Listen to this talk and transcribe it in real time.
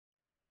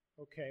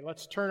Okay,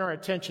 let's turn our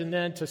attention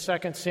then to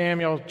 2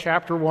 Samuel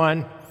chapter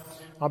 1.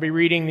 I'll be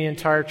reading the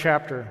entire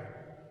chapter.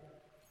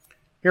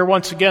 Here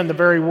once again, the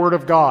very word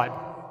of God.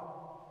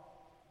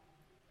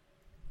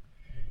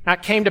 Now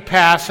it came to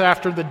pass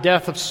after the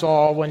death of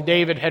Saul, when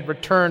David had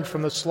returned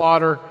from the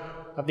slaughter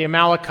of the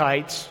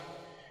Amalekites,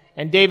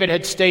 and David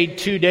had stayed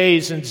 2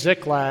 days in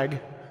Ziklag.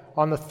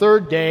 On the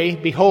third day,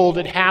 behold,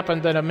 it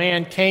happened that a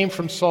man came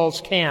from Saul's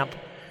camp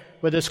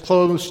with his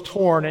clothes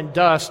torn and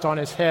dust on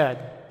his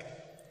head.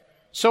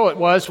 So it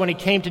was, when he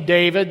came to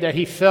David, that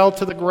he fell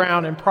to the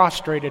ground and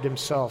prostrated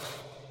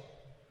himself.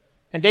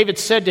 And David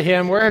said to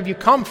him, "Where have you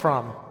come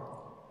from?"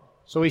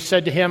 So he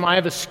said to him, "I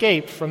have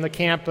escaped from the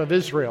camp of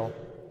Israel."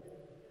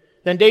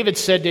 Then David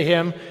said to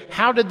him,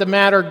 "How did the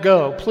matter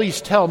go? Please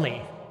tell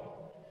me."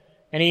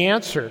 And he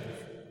answered,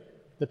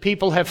 "The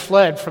people have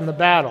fled from the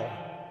battle.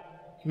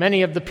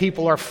 Many of the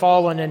people are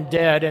fallen and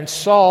dead, and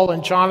Saul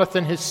and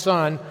Jonathan his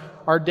son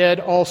are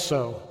dead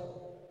also."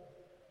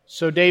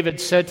 So David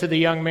said to the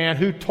young man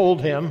who told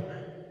him,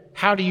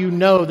 "How do you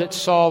know that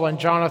Saul and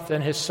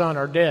Jonathan his son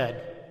are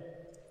dead?"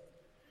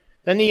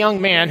 Then the young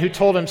man who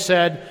told him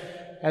said,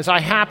 "As I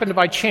happened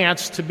by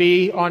chance to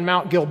be on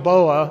Mount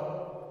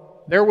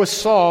Gilboa, there was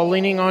Saul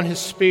leaning on his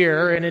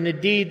spear, and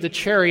indeed the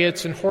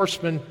chariots and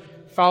horsemen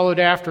followed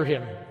after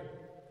him.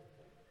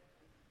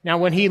 Now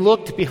when he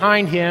looked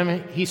behind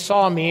him, he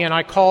saw me, and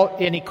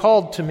he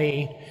called to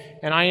me,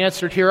 and I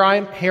answered, Here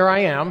I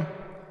am.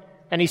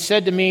 And he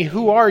said to me,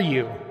 "Who are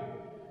you?"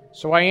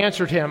 So I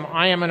answered him,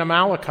 "I am an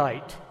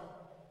Amalekite."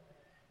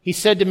 He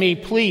said to me,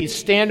 "Please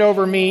stand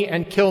over me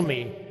and kill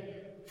me,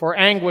 for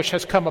anguish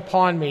has come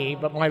upon me,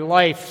 but my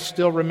life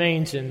still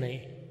remains in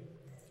me."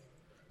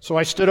 So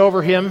I stood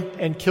over him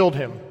and killed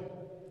him,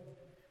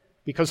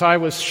 because I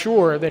was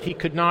sure that he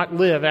could not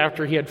live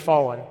after he had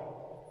fallen.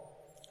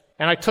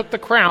 And I took the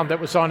crown that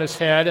was on his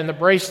head and the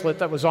bracelet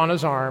that was on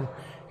his arm,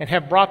 and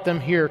have brought them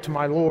here to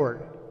my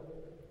Lord.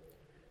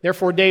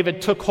 Therefore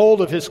David took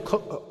hold of his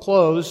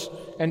clothes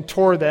and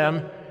tore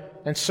them,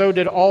 and so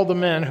did all the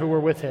men who were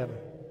with him.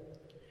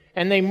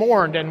 And they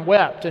mourned and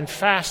wept and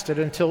fasted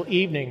until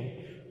evening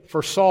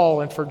for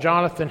Saul and for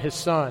Jonathan his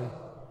son,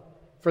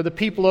 for the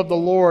people of the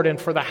Lord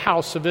and for the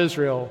house of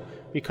Israel,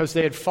 because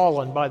they had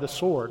fallen by the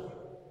sword.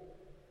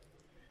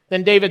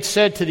 Then David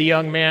said to the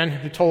young man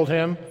who told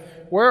him,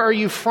 "Where are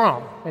you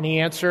from?" And he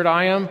answered,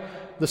 "I am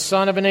the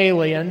son of an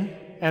alien,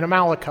 an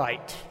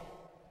Amalekite."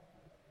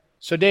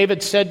 So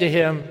David said to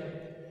him,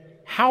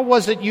 "How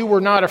was it you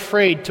were not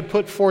afraid to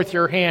put forth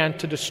your hand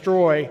to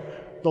destroy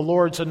the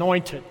Lord's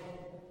anointed?"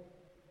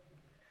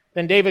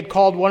 Then David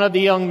called one of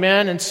the young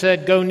men and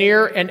said, "Go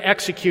near and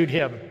execute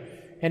him."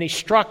 And he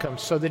struck him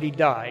so that he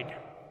died.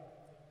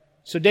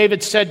 So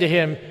David said to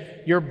him,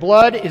 "Your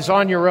blood is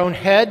on your own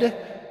head,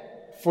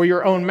 for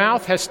your own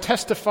mouth has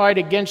testified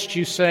against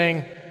you,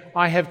 saying,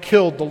 'I have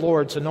killed the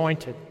Lord's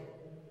anointed.'"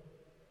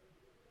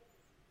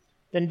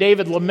 Then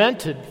David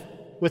lamented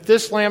with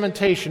this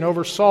lamentation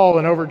over Saul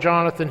and over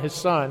Jonathan his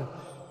son,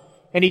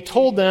 and he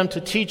told them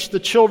to teach the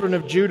children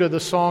of Judah the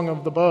song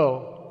of the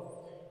bow.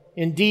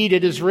 Indeed,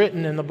 it is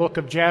written in the book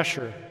of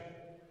Jasher,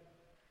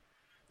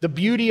 "The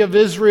beauty of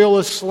Israel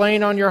is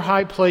slain on your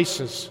high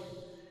places.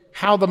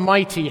 How the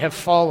mighty have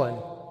fallen.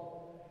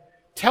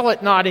 Tell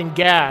it not in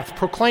Gath,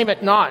 proclaim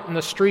it not in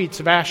the streets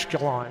of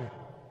Ashkelon.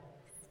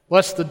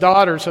 Lest the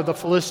daughters of the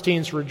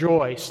Philistines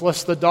rejoice,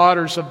 lest the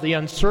daughters of the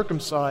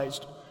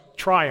uncircumcised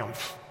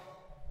triumph.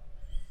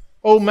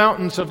 O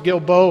mountains of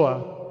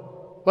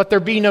Gilboa, let there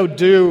be no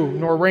dew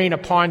nor rain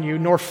upon you,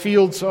 nor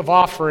fields of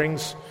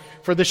offerings,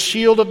 for the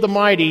shield of the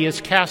mighty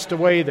is cast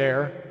away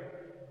there,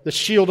 the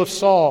shield of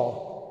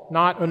Saul,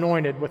 not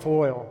anointed with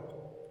oil.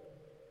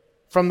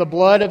 From the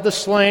blood of the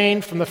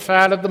slain, from the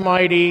fat of the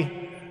mighty,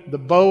 the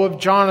bow of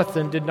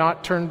Jonathan did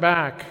not turn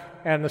back,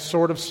 and the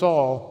sword of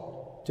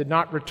Saul did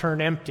not return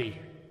empty.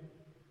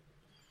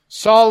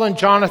 Saul and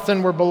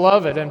Jonathan were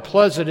beloved and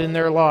pleasant in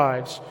their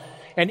lives,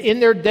 and in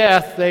their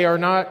death they were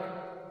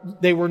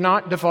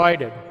not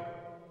divided.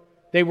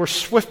 They were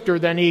swifter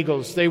than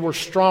eagles, they were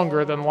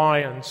stronger than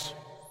lions.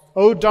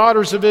 O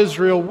daughters of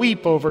Israel,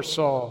 weep over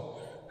Saul,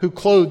 who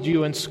clothed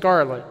you in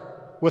scarlet,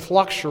 with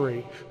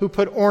luxury, who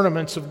put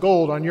ornaments of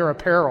gold on your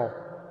apparel.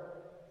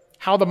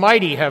 How the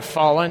mighty have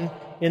fallen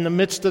in the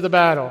midst of the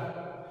battle.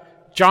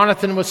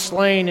 Jonathan was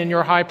slain in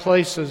your high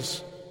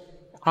places.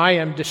 I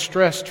am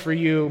distressed for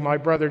you, my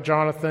brother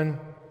Jonathan.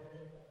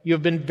 You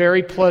have been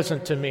very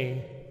pleasant to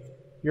me.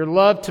 Your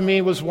love to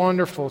me was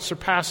wonderful,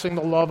 surpassing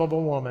the love of a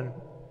woman.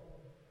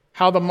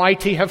 How the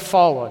mighty have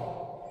fallen,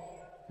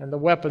 and the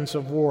weapons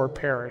of war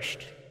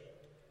perished.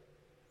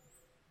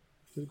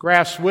 The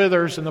grass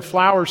withers and the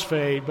flowers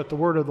fade, but the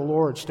word of the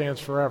Lord stands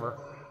forever.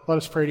 Let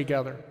us pray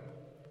together.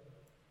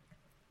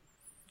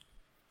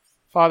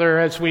 Father,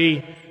 as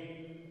we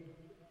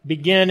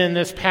begin in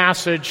this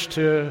passage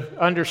to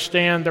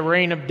understand the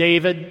reign of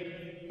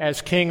David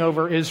as king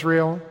over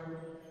Israel,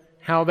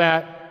 how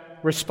that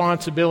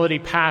responsibility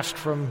passed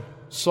from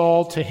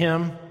Saul to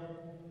him,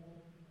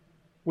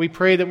 we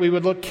pray that we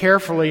would look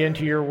carefully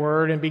into your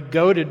word and be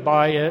goaded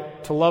by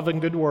it to love and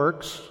good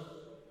works,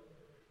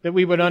 that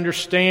we would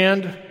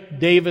understand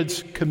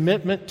David's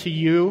commitment to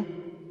you,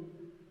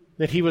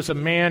 that he was a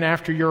man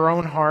after your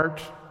own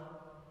heart.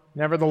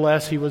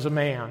 Nevertheless, he was a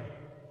man.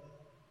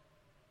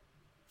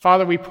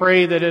 Father, we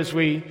pray that as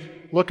we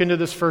look into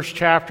this first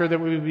chapter, that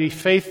we would be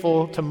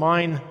faithful to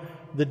mine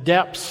the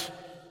depths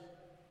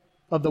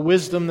of the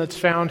wisdom that's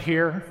found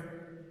here,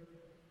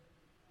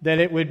 that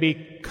it would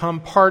become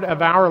part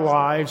of our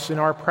lives in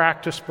our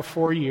practice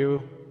before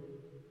you,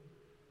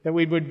 that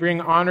we would bring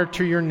honor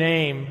to your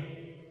name,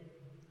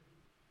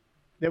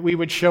 that we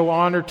would show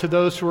honor to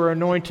those who are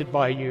anointed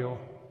by you,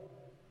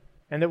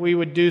 and that we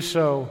would do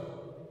so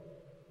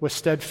with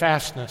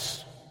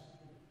steadfastness.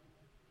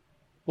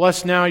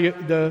 Bless now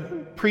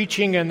the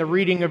preaching and the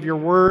reading of your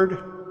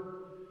word.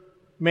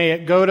 May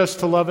it goad us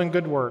to love and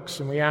good works.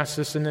 And we ask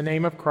this in the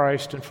name of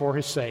Christ and for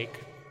his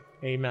sake.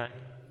 Amen.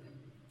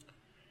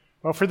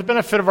 Well, for the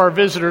benefit of our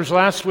visitors,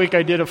 last week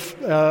I did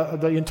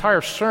the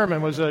entire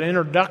sermon was an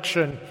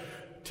introduction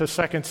to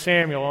 2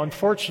 Samuel.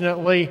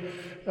 Unfortunately,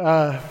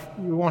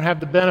 you won't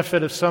have the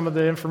benefit of some of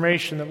the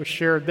information that was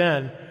shared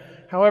then.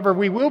 However,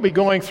 we will be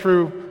going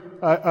through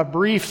a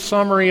brief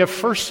summary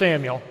of 1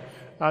 Samuel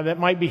that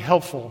might be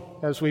helpful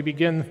as we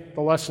begin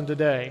the lesson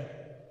today.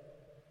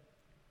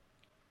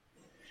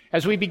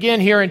 As we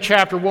begin here in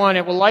chapter 1,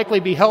 it will likely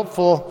be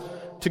helpful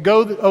to go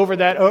over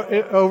that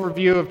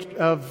overview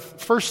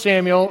of 1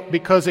 Samuel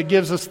because it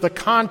gives us the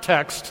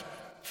context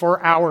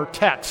for our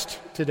text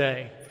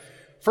today.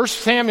 1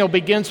 Samuel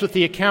begins with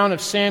the account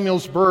of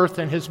Samuel's birth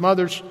and his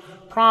mother's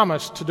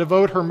promise to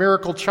devote her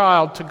miracle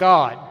child to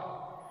God,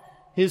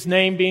 his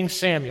name being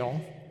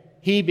Samuel,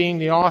 he being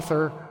the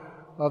author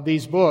of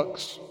these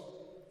books.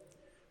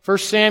 1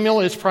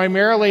 Samuel is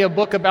primarily a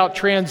book about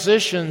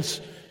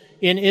transitions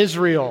in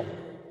Israel.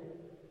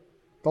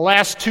 The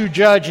last two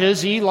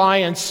judges, Eli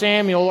and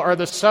Samuel, are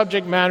the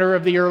subject matter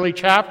of the early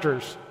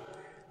chapters.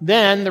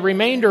 Then the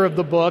remainder of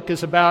the book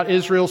is about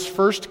Israel's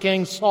first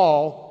king,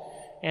 Saul,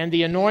 and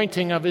the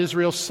anointing of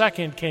Israel's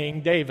second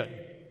king, David.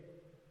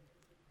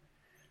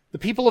 The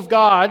people of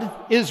God,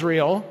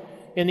 Israel,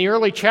 in the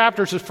early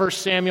chapters of 1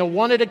 Samuel,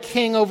 wanted a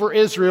king over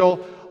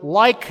Israel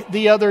like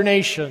the other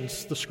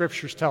nations, the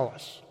scriptures tell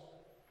us.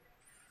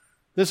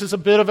 This is a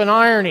bit of an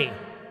irony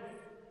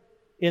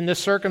in this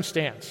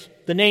circumstance.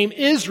 The name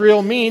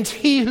Israel means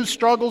he who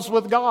struggles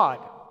with God.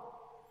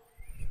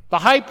 The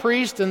high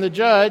priest and the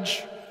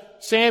judge,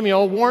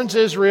 Samuel, warns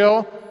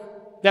Israel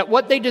that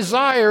what they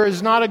desire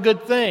is not a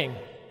good thing.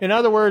 In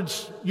other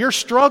words, you're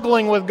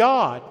struggling with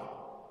God.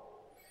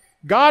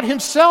 God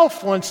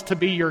himself wants to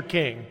be your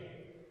king.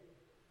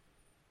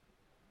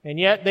 And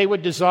yet they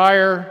would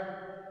desire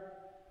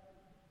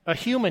a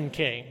human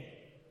king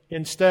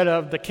instead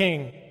of the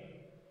king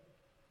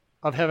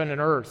of heaven and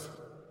earth.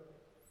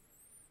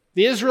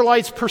 The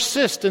Israelites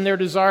persist in their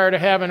desire to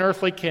have an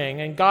earthly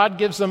king, and God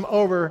gives them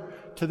over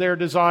to their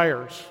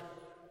desires.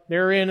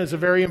 Therein is a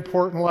very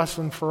important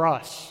lesson for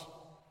us.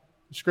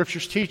 The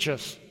scriptures teach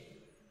us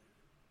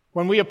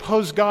when we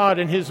oppose God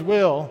and his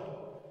will,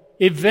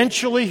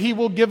 eventually he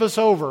will give us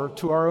over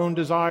to our own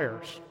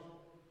desires.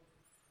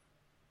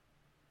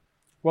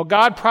 Well,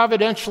 God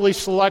providentially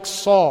selects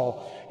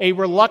Saul, a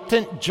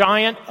reluctant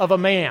giant of a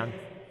man,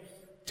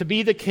 to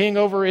be the king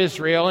over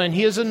Israel, and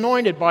he is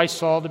anointed by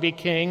Saul to be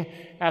king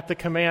at the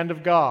command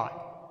of God.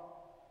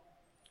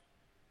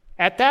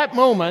 At that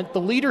moment,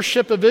 the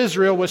leadership of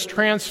Israel was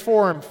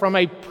transformed from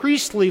a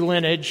priestly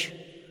lineage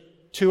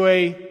to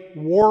a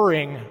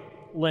warring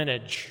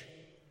lineage.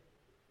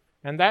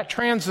 And that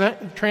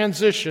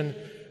transition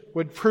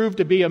would prove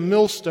to be a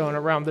millstone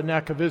around the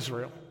neck of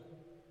Israel.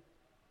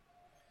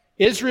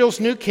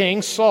 Israel's new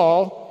king,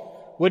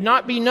 Saul, would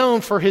not be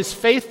known for his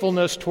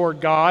faithfulness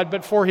toward God,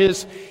 but for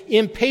his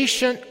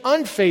impatient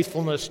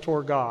unfaithfulness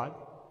toward God.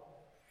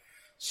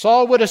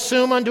 Saul would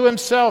assume unto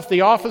himself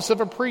the office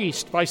of a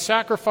priest by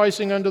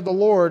sacrificing unto the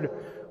Lord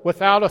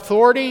without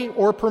authority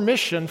or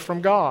permission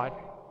from God.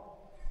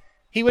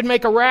 He would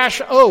make a rash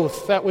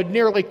oath that would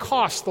nearly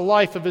cost the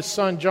life of his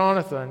son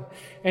Jonathan,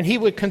 and he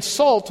would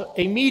consult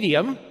a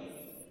medium,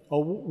 a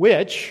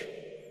witch,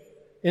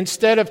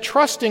 instead of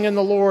trusting in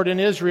the Lord in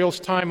Israel's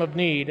time of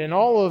need. And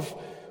all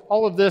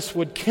of this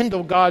would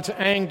kindle God's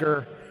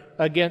anger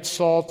against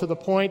Saul to the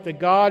point that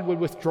God would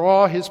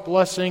withdraw his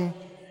blessing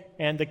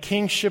and the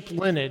kingship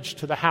lineage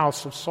to the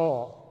house of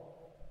Saul.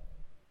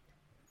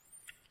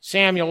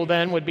 Samuel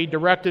then would be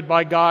directed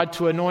by God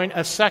to anoint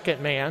a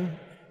second man,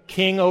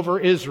 king over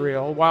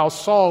Israel, while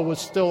Saul was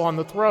still on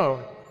the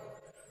throne.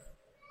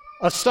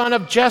 A son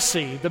of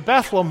Jesse, the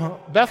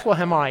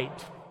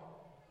Bethlehemite,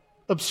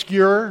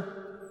 obscure,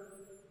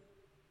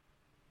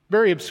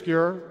 very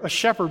obscure, a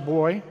shepherd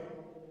boy.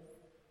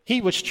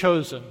 He was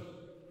chosen,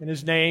 and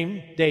his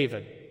name,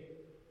 David.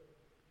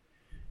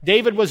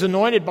 David was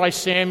anointed by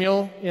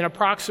Samuel in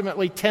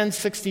approximately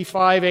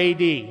 1065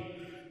 AD,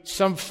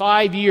 some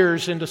 5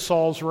 years into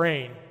Saul's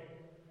reign.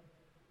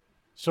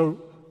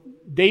 So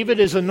David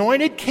is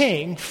anointed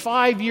king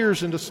 5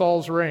 years into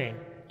Saul's reign.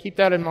 Keep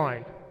that in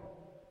mind.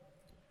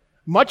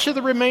 Much of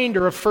the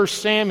remainder of 1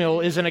 Samuel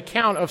is an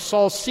account of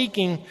Saul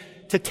seeking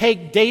to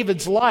take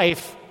David's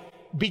life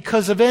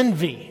Because of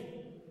envy.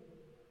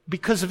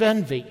 Because of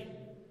envy.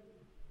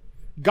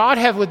 God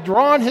had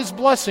withdrawn his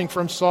blessing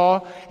from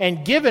Saul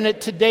and given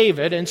it to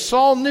David, and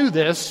Saul knew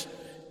this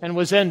and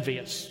was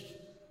envious.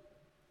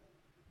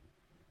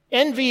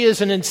 Envy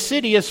is an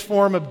insidious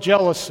form of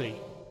jealousy.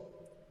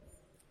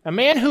 A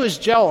man who is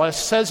jealous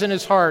says in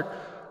his heart,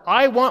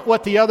 I want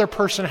what the other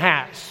person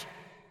has.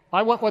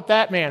 I want what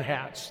that man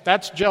has.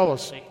 That's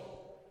jealousy.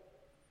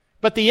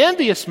 But the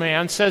envious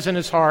man says in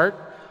his heart,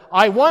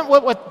 I want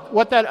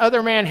what that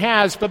other man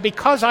has, but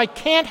because I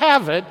can't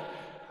have it,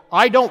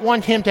 I don't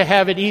want him to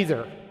have it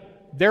either.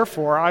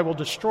 Therefore, I will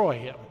destroy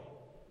him.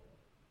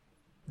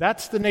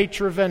 That's the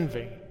nature of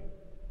envy.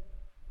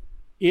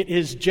 It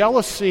is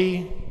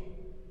jealousy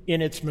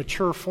in its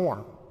mature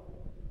form.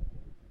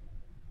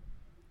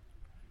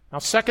 Now,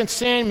 2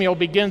 Samuel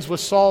begins with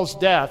Saul's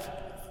death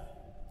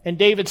and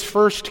David's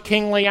first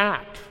kingly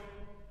act.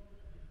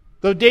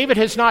 Though David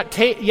has not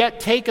yet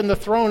taken the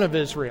throne of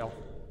Israel,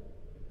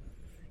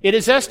 it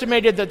is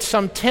estimated that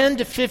some 10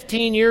 to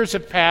 15 years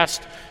have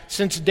passed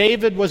since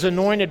David was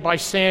anointed by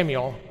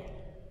Samuel,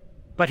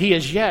 but he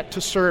has yet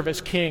to serve as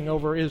king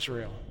over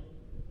Israel.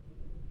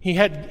 He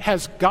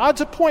has God's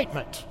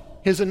appointment,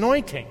 his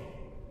anointing,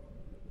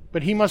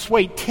 but he must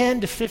wait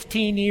 10 to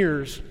 15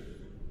 years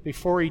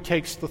before he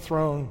takes the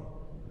throne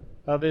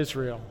of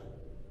Israel.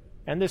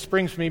 And this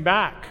brings me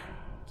back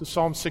to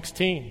Psalm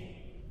 16.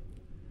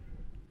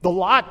 The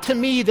lot to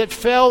me that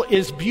fell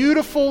is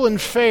beautiful and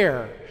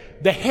fair.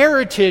 The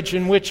heritage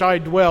in which I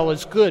dwell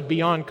is good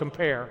beyond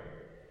compare.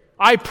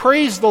 I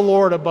praise the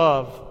Lord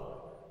above,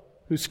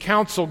 whose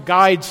counsel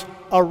guides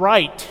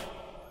aright.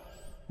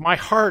 My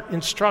heart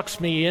instructs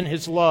me in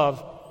his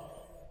love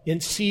in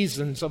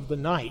seasons of the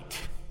night.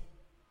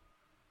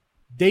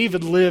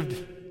 David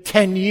lived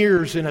 10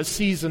 years in a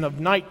season of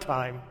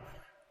nighttime,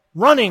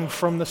 running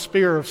from the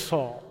spear of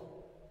Saul,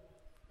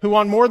 who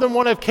on more than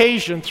one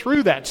occasion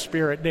threw that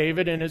spear at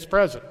David in his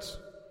presence.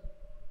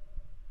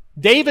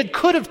 David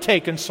could have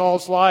taken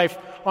Saul's life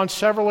on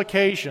several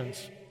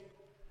occasions,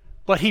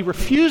 but he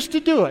refused to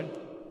do it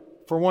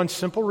for one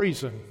simple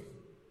reason.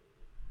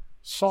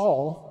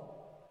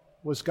 Saul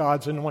was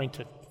God's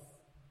anointed.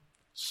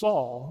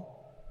 Saul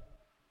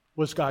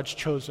was God's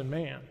chosen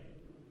man.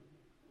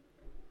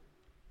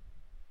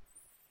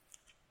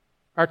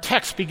 Our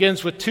text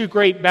begins with two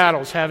great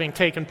battles having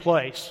taken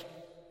place.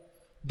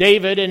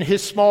 David and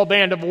his small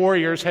band of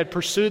warriors had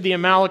pursued the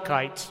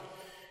Amalekites,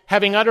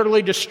 having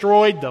utterly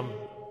destroyed them.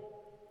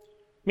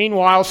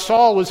 Meanwhile,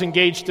 Saul was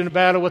engaged in a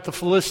battle with the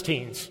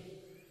Philistines.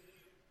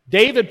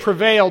 David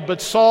prevailed,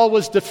 but Saul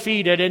was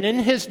defeated, and in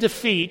his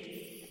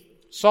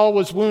defeat, Saul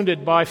was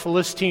wounded by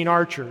Philistine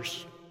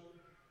archers.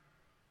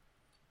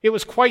 It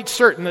was quite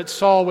certain that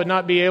Saul would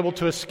not be able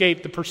to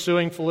escape the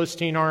pursuing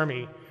Philistine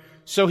army,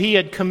 so he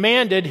had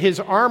commanded his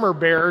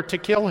armor-bearer to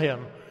kill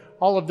him.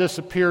 All of this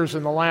appears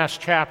in the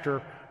last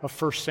chapter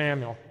of 1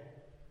 Samuel.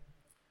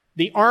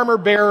 The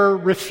armor-bearer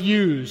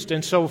refused,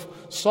 and so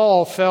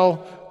Saul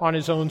fell on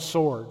his own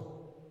sword.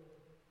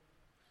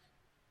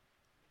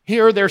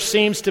 Here there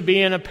seems to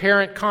be an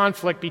apparent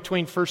conflict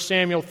between 1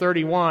 Samuel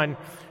 31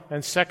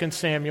 and 2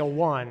 Samuel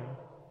 1.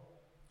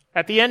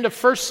 At the end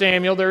of 1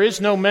 Samuel, there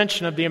is no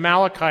mention of the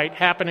Amalekite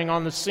happening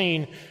on the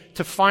scene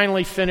to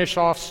finally finish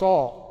off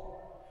Saul.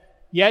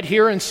 Yet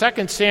here in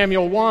 2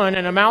 Samuel 1,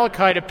 an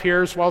Amalekite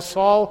appears while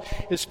Saul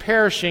is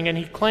perishing, and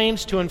he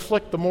claims to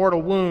inflict the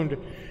mortal wound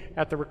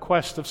at the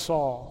request of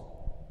Saul.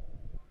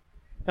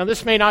 Now,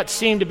 this may not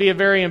seem to be a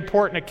very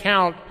important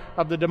account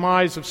of the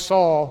demise of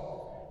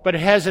Saul, but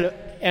it has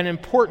an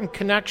important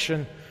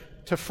connection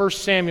to 1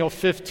 Samuel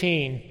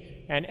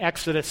 15 and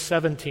Exodus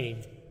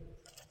 17.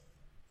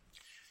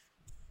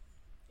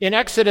 In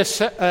 1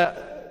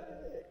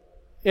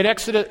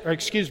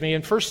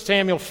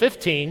 Samuel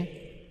 15,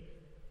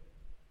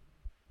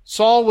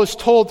 Saul was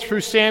told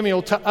through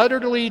Samuel to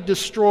utterly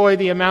destroy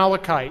the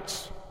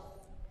Amalekites.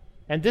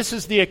 And this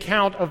is the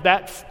account of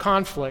that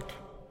conflict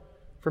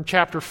from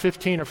chapter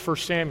 15 of 1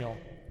 Samuel.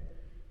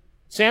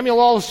 Samuel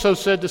also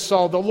said to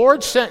Saul, "The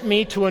Lord sent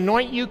me to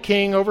anoint you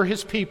king over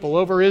his people,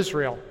 over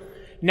Israel.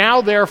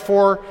 Now,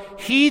 therefore,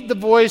 heed the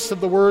voice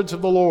of the words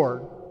of the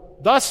Lord.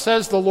 Thus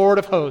says the Lord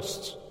of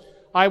hosts,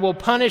 I will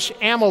punish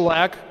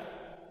Amalek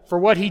for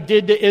what he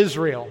did to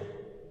Israel,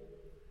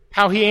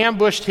 how he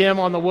ambushed him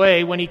on the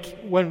way when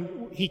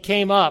he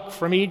came up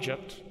from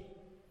Egypt.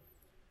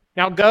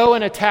 Now go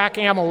and attack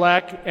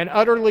Amalek and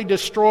utterly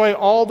destroy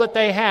all that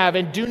they have,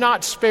 and do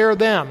not spare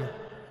them,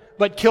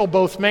 but kill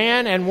both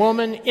man and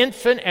woman,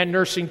 infant and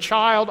nursing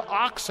child,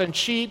 ox and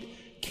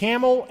sheep,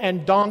 camel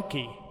and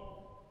donkey."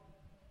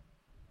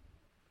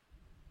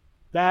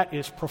 That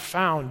is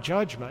profound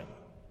judgment.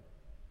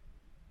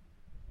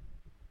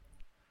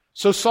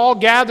 So Saul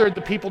gathered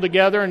the people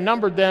together and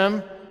numbered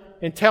them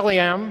in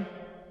Telaim,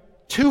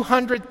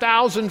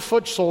 200,000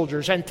 foot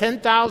soldiers and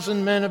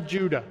 10,000 men of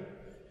Judah.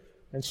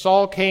 And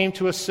Saul came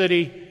to a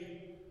city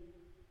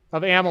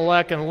of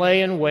Amalek and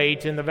lay in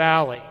wait in the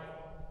valley.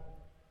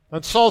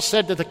 And Saul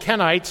said to the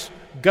Kenites,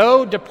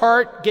 "Go,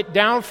 depart, get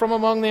down from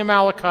among the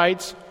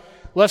Amalekites,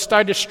 lest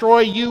I destroy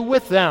you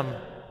with them.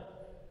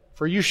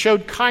 For you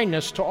showed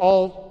kindness to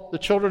all the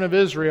children of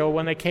Israel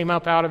when they came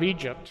up out of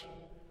Egypt.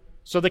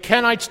 So the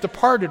Kenites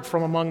departed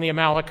from among the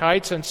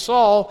Amalekites, and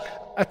Saul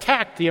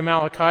attacked the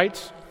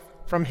Amalekites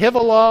from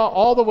Havilah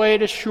all the way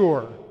to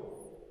Shur,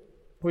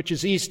 which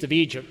is east of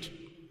Egypt.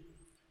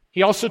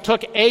 He also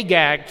took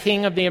Agag,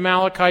 king of the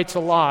Amalekites,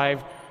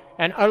 alive,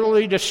 and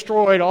utterly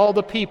destroyed all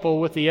the people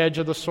with the edge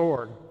of the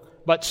sword.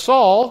 But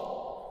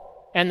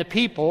Saul and the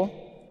people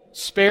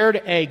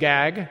spared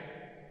Agag,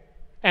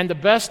 and the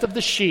best of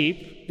the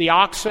sheep, the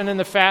oxen and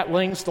the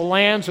fatlings, the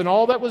lambs, and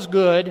all that was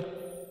good,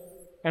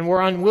 and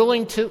were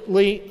unwilling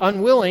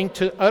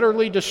to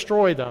utterly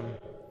destroy them.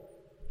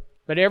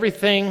 But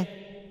everything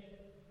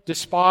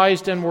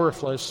despised and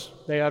worthless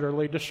they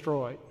utterly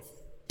destroyed.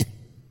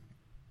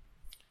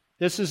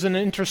 This is an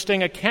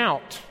interesting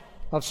account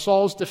of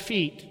Saul's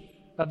defeat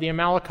of the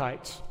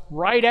Amalekites,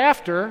 right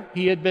after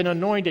he had been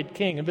anointed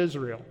king of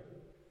Israel.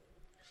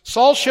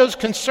 Saul shows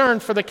concern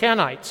for the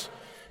Kenites,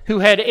 who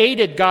had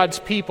aided God's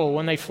people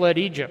when they fled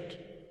Egypt.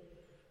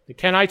 The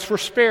Kenites were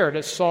spared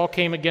as Saul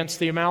came against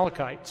the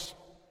Amalekites.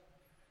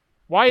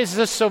 Why is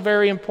this so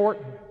very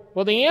important?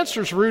 Well, the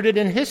answer is rooted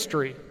in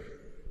history,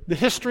 the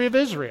history of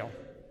Israel.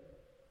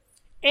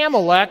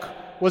 Amalek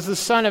was the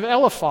son of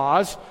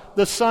Eliphaz,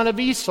 the son of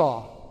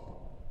Esau.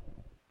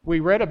 We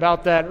read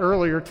about that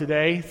earlier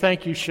today.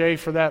 Thank you, Shay,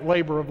 for that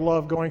labor of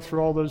love going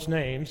through all those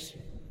names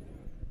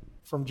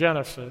from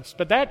Genesis.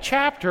 But that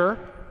chapter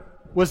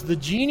was the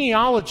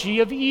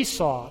genealogy of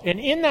Esau. And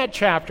in that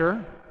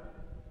chapter,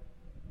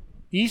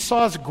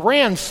 Esau's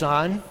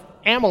grandson,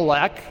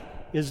 Amalek,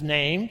 is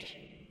named.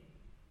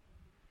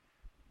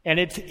 And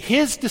it's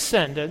his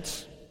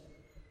descendants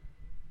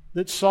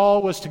that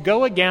Saul was to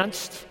go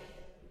against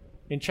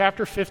in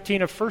chapter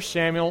 15 of 1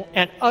 Samuel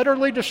and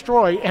utterly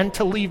destroy and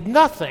to leave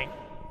nothing.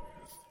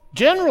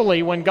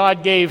 Generally, when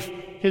God gave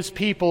his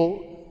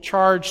people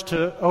charge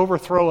to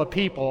overthrow a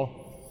people,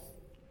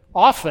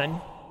 often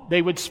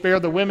they would spare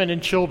the women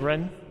and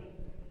children,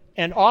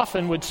 and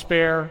often would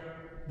spare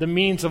the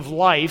means of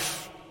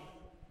life,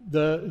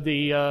 the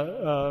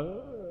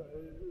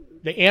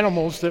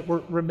animals that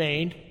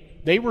remained.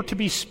 They were to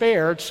be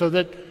spared so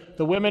that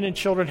the women and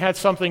children had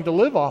something to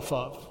live off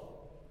of.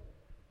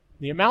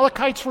 The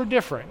Amalekites were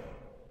different.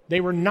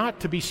 They were not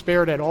to be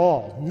spared at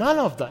all, none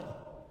of them.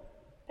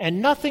 And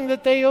nothing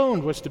that they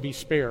owned was to be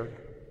spared.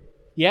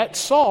 Yet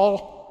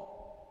Saul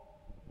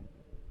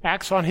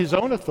acts on his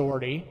own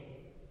authority.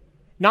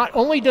 Not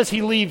only does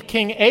he leave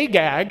King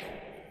Agag,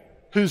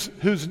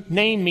 whose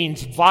name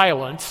means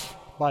violence,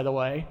 by the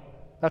way.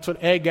 That's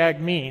what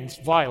Agag means,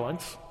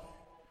 violence.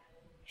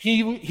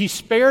 He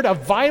spared a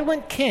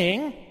violent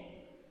king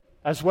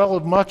as well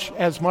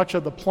as much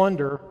of the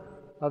plunder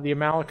of the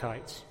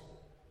Amalekites.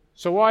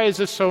 So why is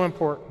this so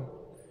important?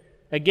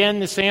 Again,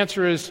 this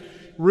answer is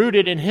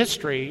rooted in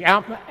history.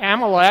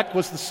 Amalek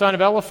was the son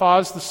of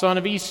Eliphaz, the son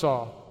of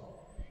Esau.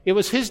 It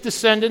was his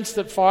descendants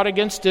that fought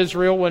against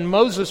Israel when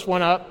Moses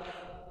went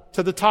up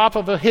to the top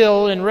of a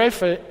hill in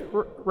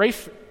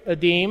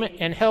Rephidim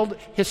and held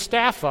his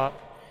staff up.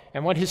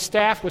 And when his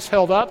staff was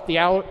held up,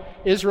 the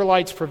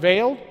Israelites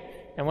prevailed.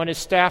 And when his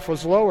staff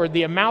was lowered,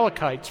 the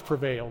Amalekites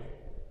prevailed.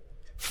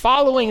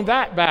 Following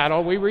that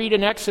battle, we read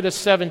in Exodus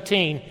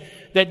 17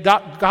 that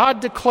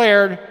God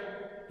declared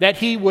that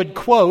he would,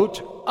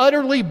 quote,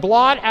 utterly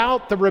blot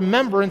out the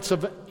remembrance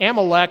of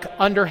Amalek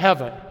under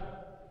heaven.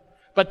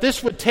 But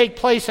this would take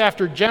place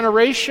after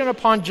generation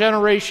upon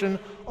generation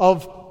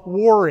of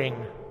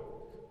warring.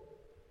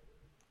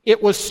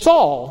 It was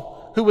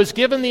Saul who was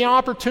given the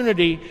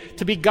opportunity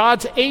to be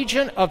God's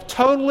agent of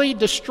totally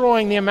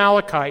destroying the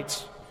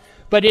Amalekites.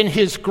 But in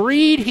his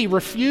greed, he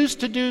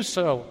refused to do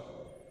so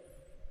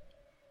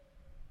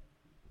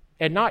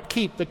and not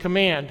keep the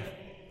command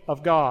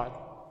of God.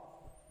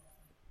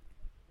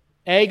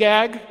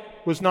 Agag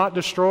was not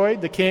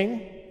destroyed, the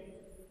king,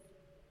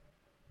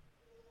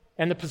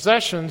 and the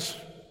possessions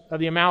of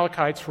the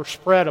Amalekites were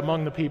spread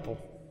among the people.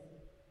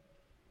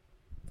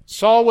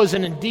 Saul was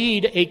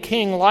indeed a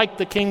king like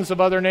the kings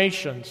of other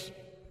nations.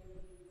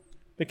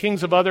 The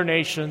kings of other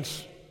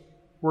nations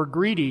were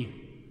greedy,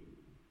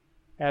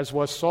 as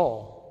was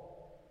Saul.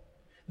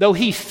 Though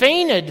he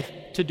feigned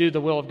to do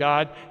the will of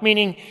God,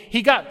 meaning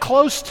he got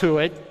close to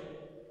it,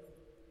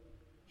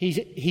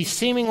 he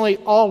seemingly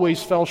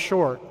always fell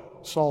short,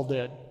 Saul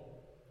did.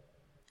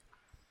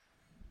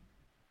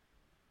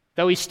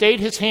 Though he stayed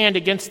his hand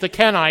against the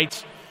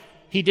Kenites,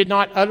 he did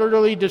not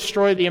utterly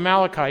destroy the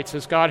Amalekites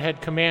as God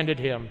had commanded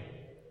him.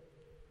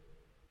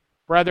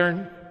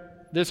 Brethren,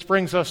 this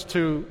brings us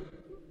to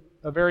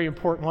a very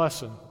important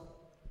lesson.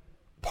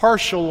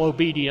 Partial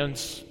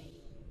obedience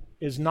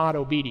is not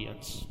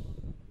obedience.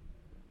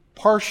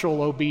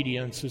 Partial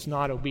obedience is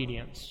not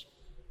obedience.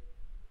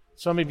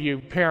 Some of you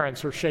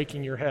parents are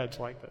shaking your heads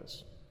like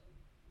this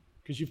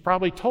because you've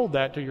probably told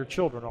that to your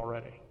children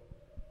already.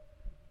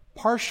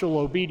 Partial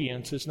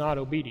obedience is not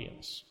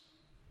obedience.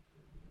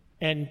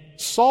 And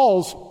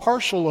Saul's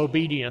partial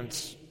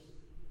obedience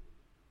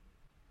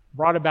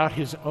brought about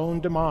his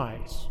own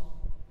demise.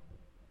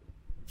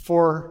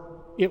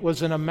 For it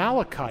was an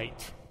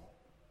Amalekite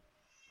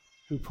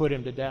who put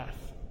him to death.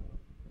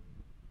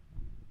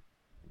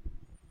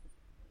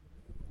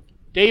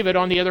 David,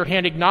 on the other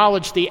hand,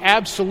 acknowledged the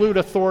absolute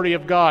authority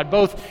of God,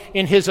 both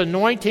in his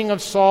anointing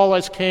of Saul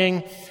as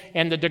king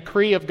and the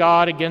decree of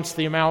God against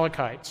the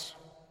Amalekites.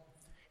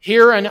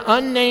 Here, an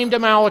unnamed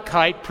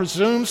Amalekite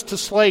presumes to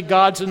slay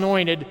God's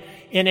anointed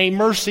in a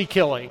mercy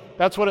killing.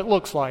 That's what it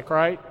looks like,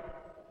 right?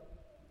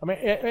 I mean,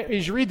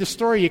 as you read the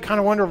story, you kind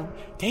of wonder,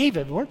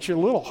 David, weren't you a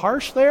little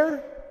harsh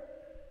there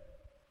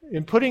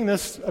in putting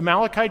this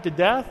Amalekite to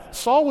death?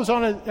 Saul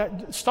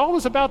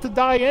was about to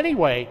die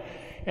anyway,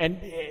 and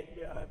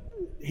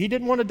he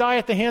didn't want to die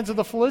at the hands of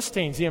the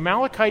Philistines. The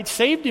Amalekites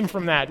saved him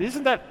from that.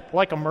 Isn't that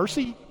like a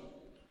mercy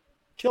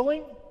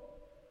killing?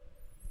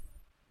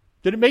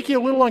 Did it make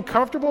you a little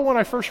uncomfortable when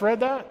I first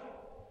read that?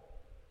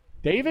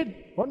 David,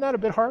 wasn't that a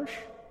bit harsh?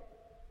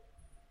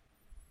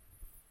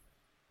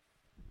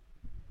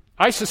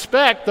 I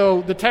suspect,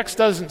 though the text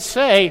doesn't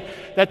say,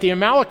 that the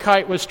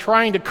Amalekite was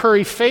trying to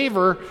curry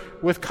favor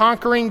with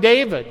conquering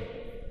David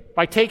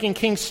by taking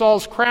King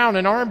Saul's crown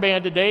and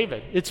armband to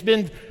David. It's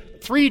been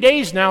 3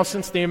 days now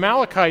since the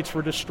Amalekites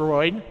were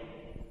destroyed,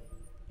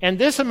 and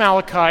this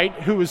Amalekite,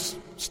 who was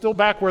still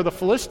back where the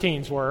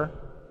Philistines were,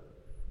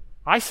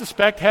 I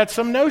suspect had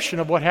some notion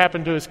of what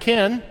happened to his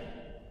kin.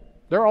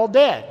 They're all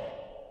dead.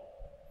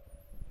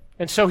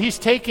 And so he's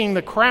taking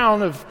the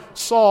crown of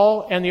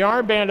Saul and the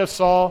armband of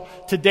Saul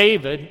to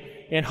David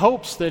in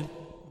hopes that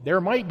there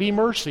might be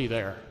mercy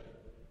there.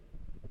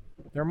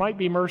 There might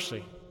be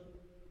mercy.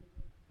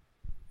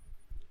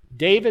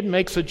 David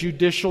makes a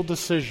judicial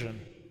decision.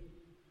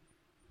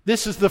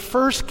 This is the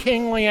first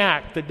kingly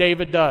act that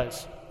David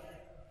does.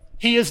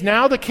 He is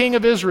now the king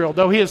of Israel,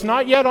 though he is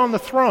not yet on the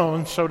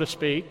throne, so to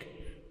speak.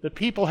 The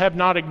people have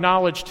not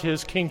acknowledged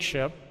his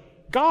kingship.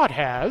 God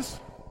has.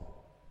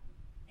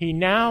 He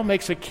now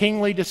makes a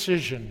kingly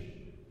decision.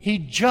 He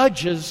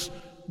judges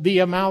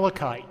the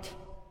Amalekite,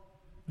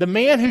 the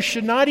man who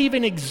should not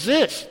even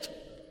exist,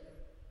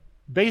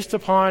 based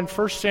upon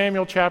 1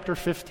 Samuel chapter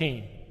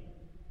 15.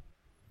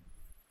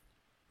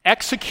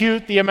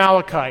 Execute the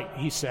Amalekite,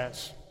 he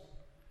says.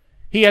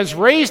 He has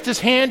raised his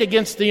hand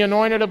against the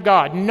anointed of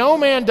God. No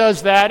man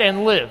does that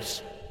and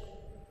lives.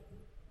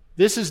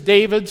 This is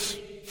David's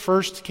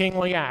first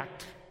kingly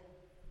act.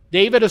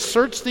 David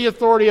asserts the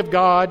authority of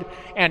God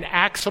and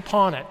acts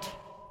upon it.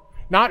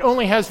 Not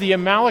only has the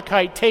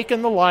Amalekite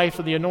taken the life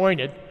of the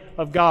anointed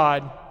of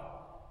God,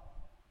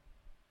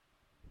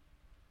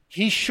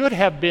 he should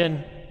have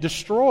been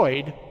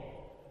destroyed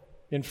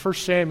in 1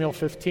 Samuel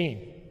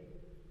 15.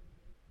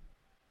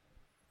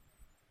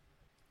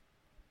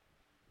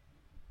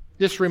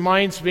 This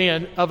reminds me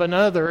of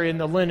another in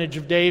the lineage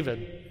of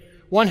David,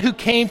 one who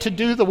came to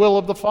do the will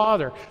of the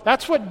Father.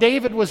 That's what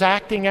David was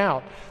acting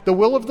out. The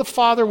will of the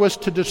Father was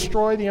to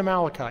destroy the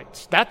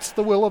Amalekites. That's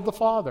the will of the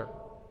Father.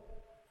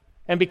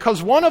 And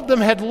because one of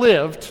them had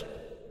lived,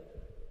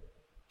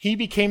 he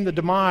became the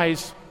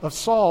demise of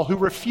Saul, who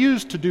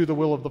refused to do the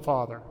will of the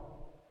Father.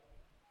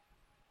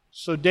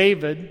 So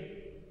David,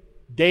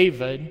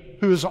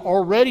 who has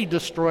already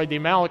destroyed the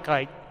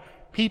Amalekite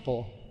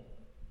people,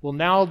 will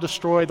now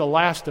destroy the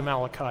last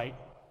Amalekite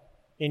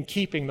in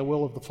keeping the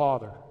will of the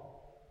Father.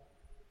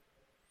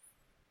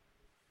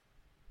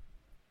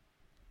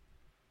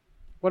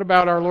 What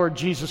about our Lord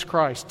Jesus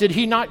Christ? Did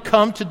he not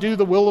come to do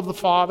the will of the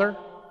Father?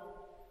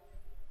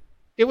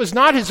 It was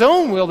not his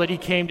own will that he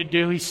came to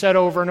do, he said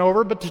over and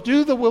over, but to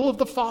do the will of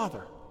the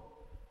Father.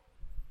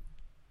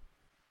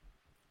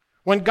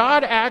 When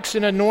God acts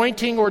in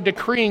anointing or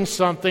decreeing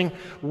something,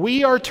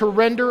 we are to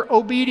render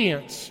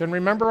obedience. And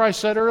remember I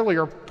said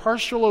earlier,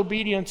 partial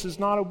obedience is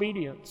not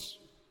obedience.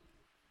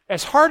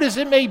 As hard as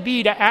it may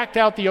be to act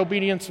out the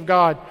obedience of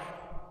God,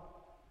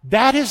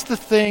 that is the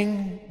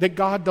thing that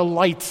God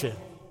delights in.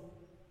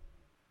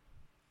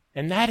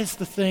 And that is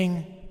the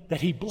thing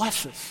that he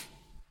blesses.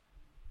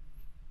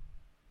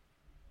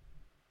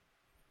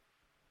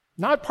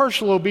 Not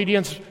partial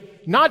obedience,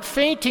 not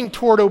fainting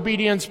toward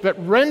obedience,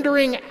 but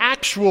rendering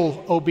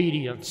actual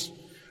obedience.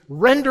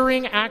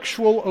 Rendering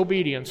actual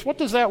obedience. What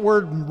does that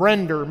word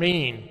render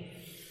mean?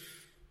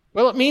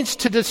 Well, it means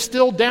to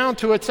distill down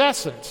to its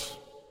essence.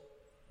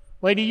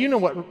 Ladies, you know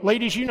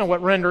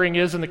what rendering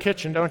is in the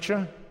kitchen, don't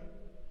you?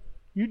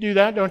 You do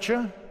that, don't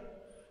you?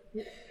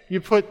 You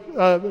put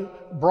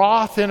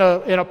broth in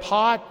a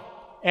pot,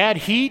 add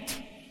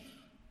heat,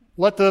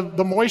 let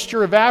the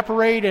moisture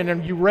evaporate,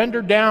 and you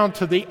render down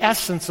to the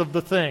essence of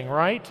the thing,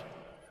 right?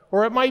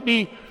 Or it might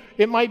be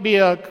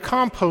a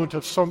compote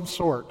of some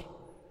sort.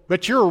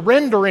 But you're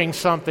rendering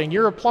something.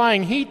 You're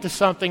applying heat to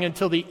something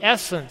until the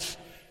essence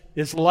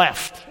is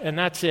left. And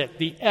that's it.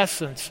 The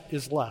essence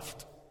is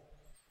left.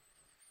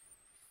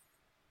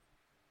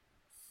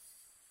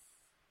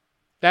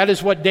 That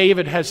is what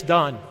David has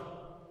done.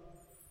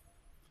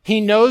 He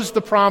knows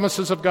the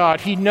promises of God.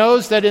 He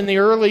knows that in the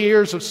early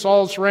years of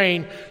Saul's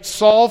reign,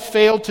 Saul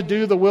failed to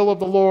do the will of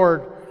the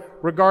Lord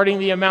regarding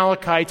the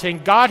Amalekites,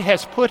 and God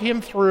has put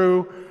him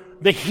through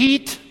the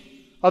heat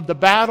of the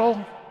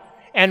battle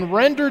and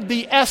rendered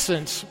the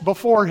essence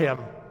before him.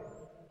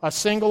 a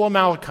single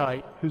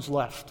Amalekite who's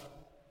left.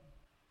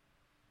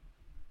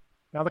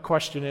 Now the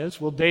question is,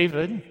 will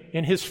David,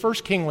 in his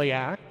first kingly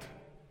act,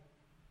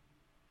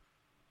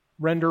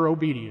 render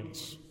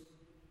obedience?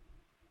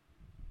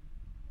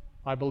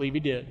 I believe he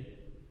did.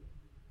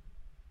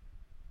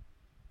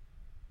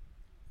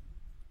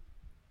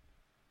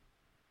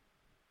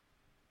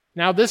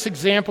 Now, this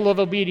example of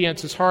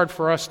obedience is hard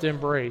for us to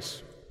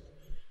embrace,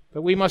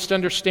 but we must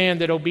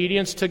understand that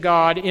obedience to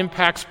God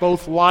impacts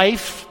both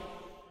life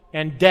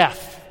and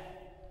death.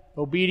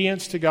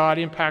 Obedience to God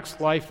impacts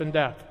life and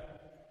death.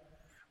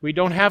 We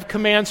don't have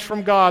commands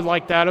from God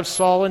like that of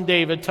Saul and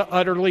David to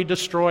utterly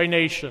destroy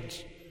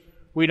nations.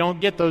 We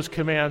don't get those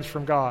commands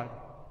from God.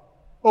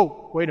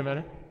 Oh, wait a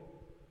minute.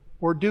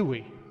 Or do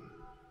we?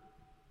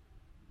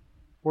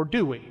 Or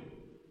do we?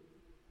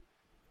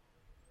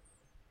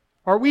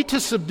 Are we to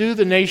subdue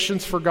the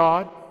nations for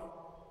God?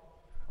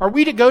 Are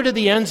we to go to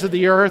the ends of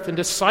the earth and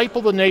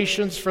disciple the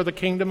nations for the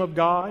kingdom of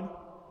God?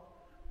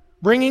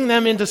 Bringing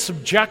them into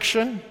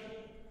subjection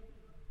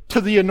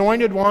to the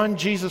Anointed One,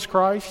 Jesus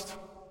Christ,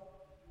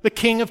 the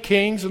King of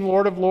Kings and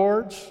Lord of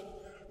Lords,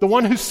 the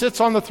one who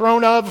sits on the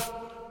throne of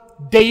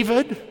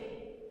David?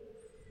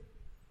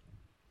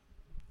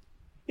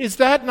 Is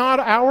that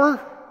not our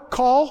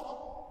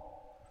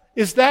call?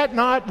 Is that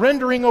not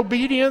rendering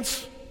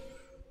obedience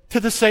to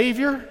the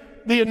Savior,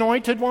 the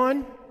Anointed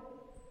One,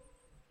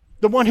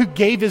 the one who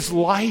gave his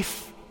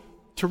life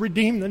to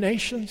redeem the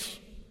nations?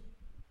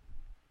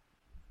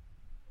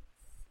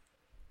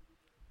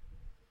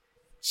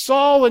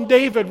 Saul and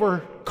David were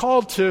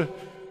called to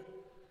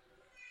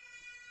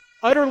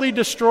utterly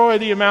destroy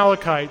the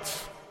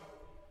Amalekites.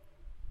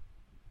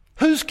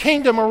 Whose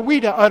kingdom are we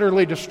to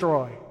utterly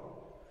destroy?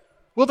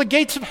 Will the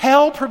gates of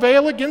hell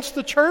prevail against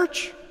the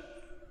church?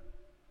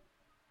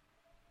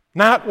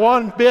 Not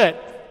one bit.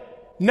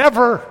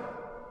 Never.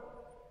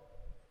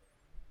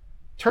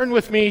 Turn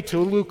with me to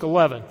Luke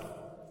 11.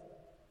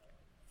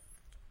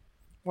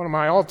 One of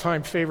my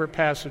all-time favorite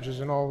passages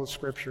in all of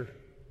Scripture.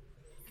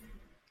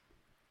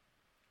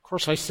 Of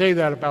course, I say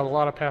that about a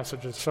lot of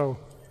passages, so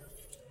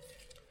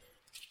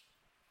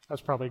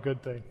that's probably a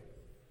good thing.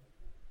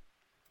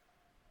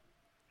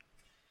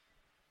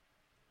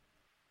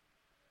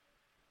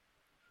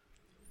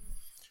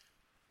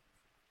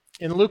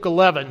 In Luke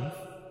 11,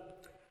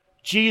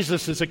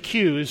 Jesus is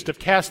accused of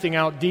casting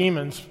out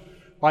demons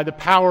by the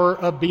power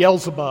of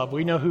Beelzebub.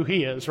 We know who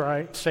he is,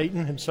 right?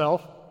 Satan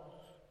himself,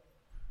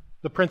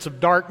 the prince of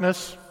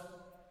darkness.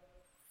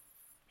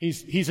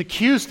 He's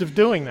accused of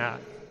doing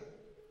that.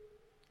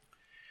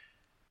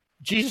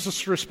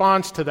 Jesus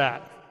responds to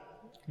that,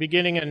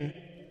 beginning in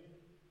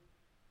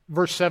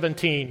verse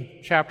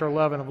 17, chapter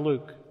 11 of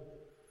Luke.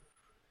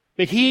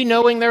 But he,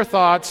 knowing their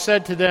thoughts,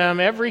 said to them,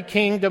 every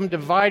kingdom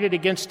divided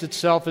against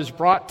itself is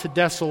brought to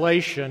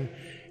desolation,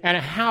 and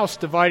a house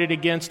divided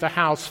against a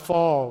house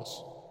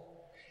falls.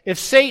 If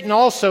Satan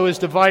also is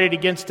divided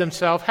against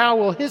himself, how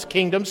will his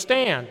kingdom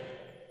stand?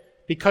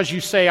 Because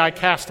you say, I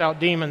cast out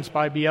demons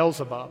by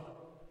Beelzebub.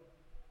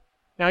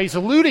 Now he's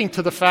alluding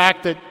to the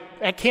fact that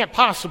that can't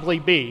possibly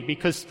be,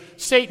 because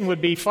Satan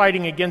would be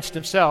fighting against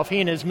himself, he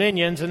and his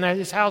minions, and that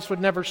his house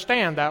would never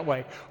stand that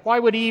way. Why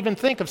would he even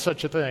think of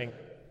such a thing?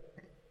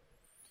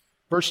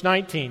 Verse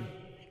 19,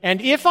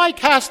 and if I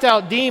cast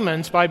out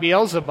demons by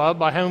Beelzebub,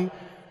 by whom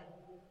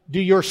do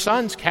your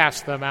sons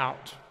cast them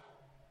out?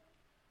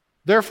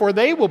 Therefore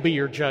they will be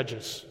your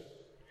judges.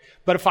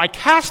 But if I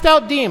cast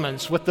out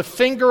demons with the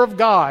finger of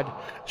God,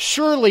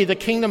 surely the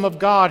kingdom of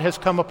God has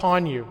come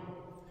upon you.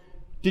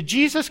 Did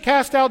Jesus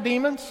cast out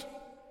demons?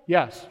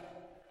 Yes.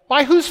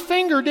 By whose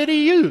finger did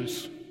he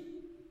use?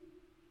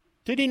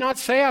 Did he not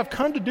say, I've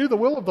come to do the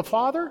will of the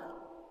Father?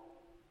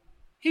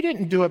 He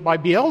didn't do it by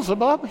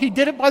Beelzebub. He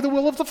did it by the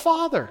will of the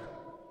Father.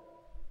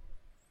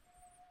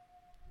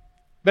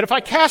 But if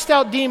I cast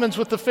out demons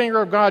with the finger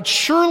of God,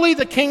 surely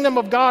the kingdom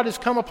of God has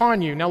come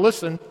upon you. Now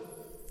listen.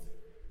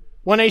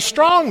 When a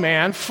strong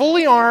man,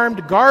 fully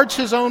armed, guards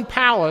his own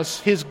palace,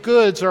 his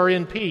goods are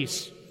in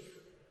peace.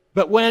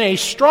 But when a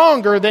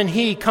stronger than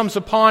he comes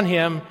upon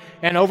him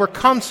and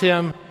overcomes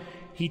him,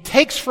 he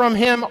takes from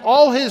him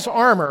all his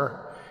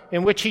armor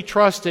in which he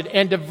trusted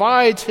and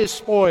divides his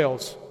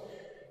spoils.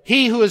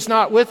 He who is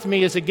not with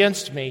me is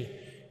against me,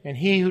 and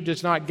he who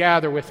does not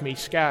gather with me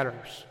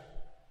scatters.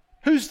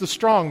 Who's the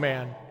strong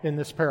man in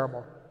this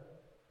parable?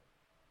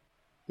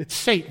 It's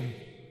Satan.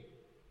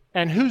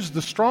 And who's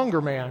the stronger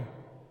man?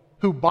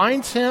 Who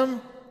binds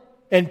him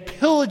and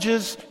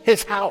pillages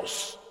his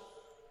house?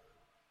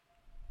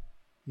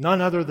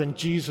 None other than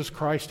Jesus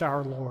Christ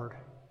our Lord.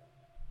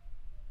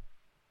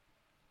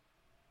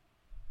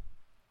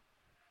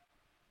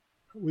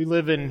 We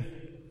live in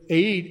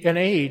an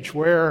age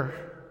where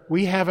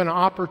we have an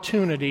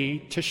opportunity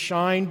to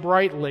shine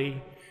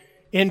brightly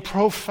in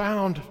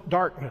profound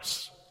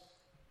darkness.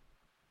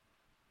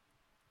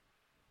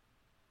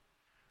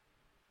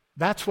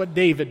 That's what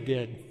David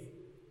did.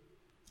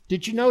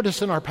 Did you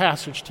notice in our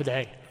passage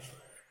today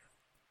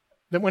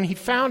that when he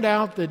found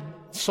out that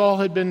Saul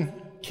had been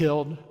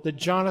killed, that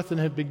Jonathan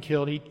had been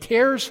killed, he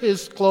tears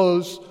his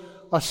clothes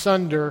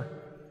asunder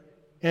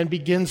and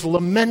begins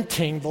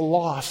lamenting the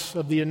loss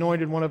of the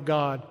anointed one of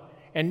God.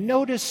 And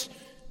notice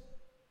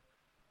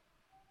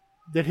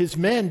that his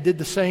men did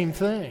the same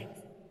thing.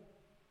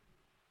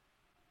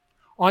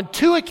 On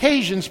 2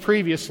 occasions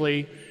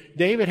previously,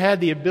 David had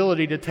the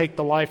ability to take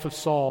the life of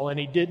Saul, and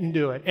he didn't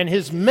do it. And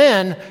his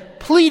men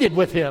pleaded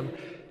with him,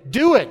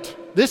 do it.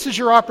 This is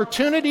your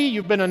opportunity.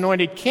 You've been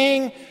anointed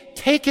king.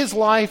 Take his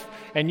life,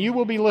 and you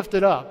will be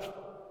lifted up.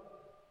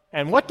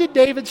 And what did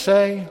David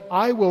say?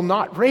 I will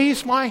not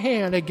raise my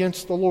hand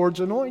against the Lord's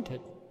anointed.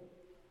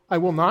 I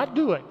will not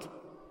do it.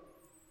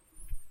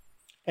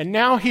 And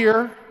now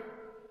here,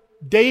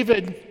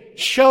 David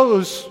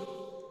shows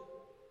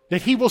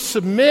that he will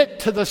submit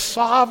to the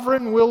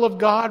sovereign will of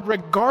God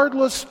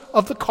regardless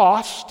of the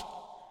cost.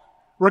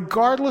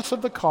 Regardless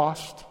of the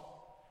cost.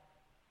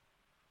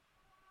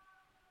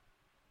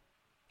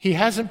 He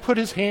hasn't put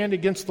his hand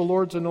against the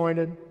Lord's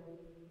anointed.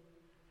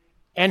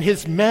 And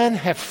his men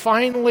have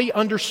finally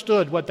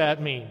understood what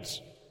that means.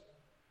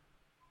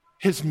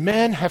 His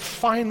men have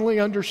finally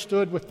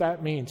understood what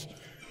that means.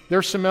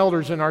 There's some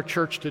elders in our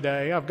church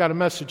today. I've got a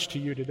message to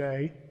you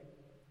today.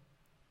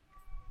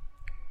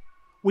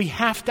 We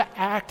have to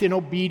act in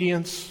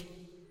obedience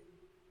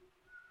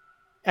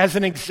as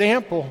an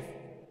example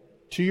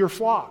to your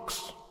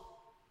flocks.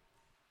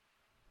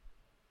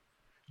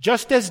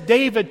 Just as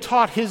David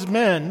taught his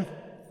men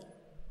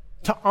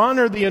to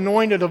honor the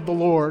anointed of the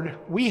Lord,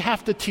 we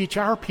have to teach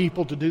our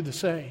people to do the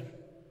same.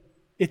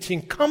 It's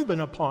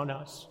incumbent upon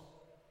us.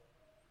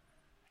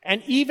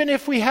 And even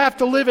if we have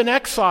to live in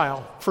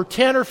exile for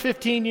 10 or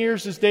 15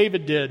 years as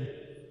David did,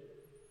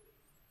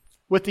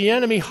 with the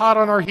enemy hot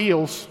on our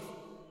heels,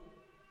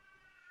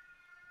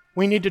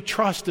 we need to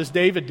trust as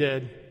David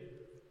did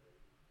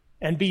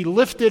and be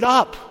lifted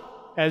up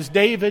as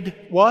David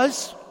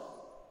was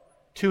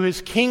to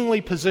his kingly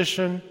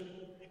position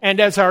and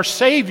as our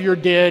Savior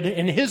did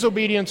in his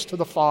obedience to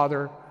the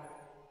Father,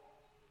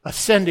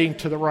 ascending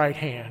to the right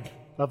hand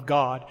of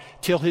God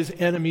till his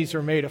enemies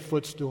are made a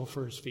footstool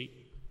for his feet.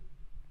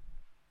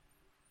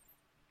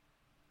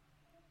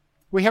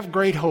 We have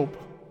great hope.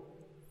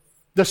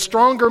 The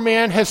stronger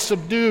man has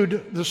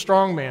subdued the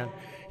strong man.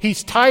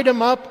 He's tied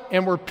him up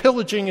and we're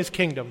pillaging his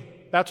kingdom.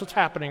 That's what's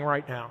happening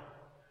right now.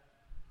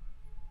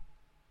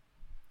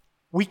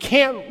 We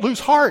can't lose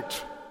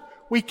heart.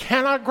 We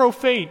cannot grow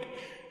faint.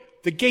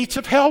 The gates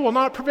of hell will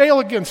not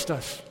prevail against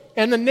us,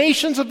 and the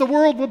nations of the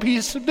world will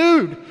be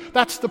subdued.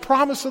 That's the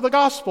promise of the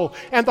gospel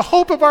and the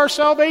hope of our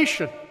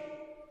salvation.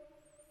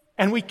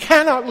 And we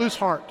cannot lose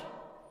heart.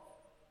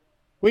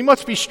 We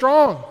must be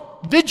strong,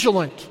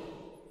 vigilant,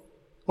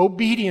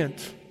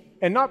 obedient,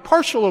 and not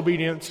partial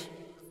obedience,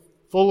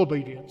 full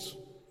obedience,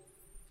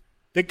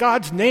 that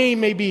God's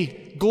name may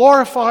be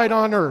glorified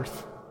on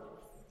earth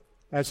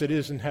as it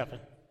is in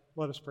heaven.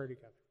 Let us pray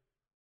together.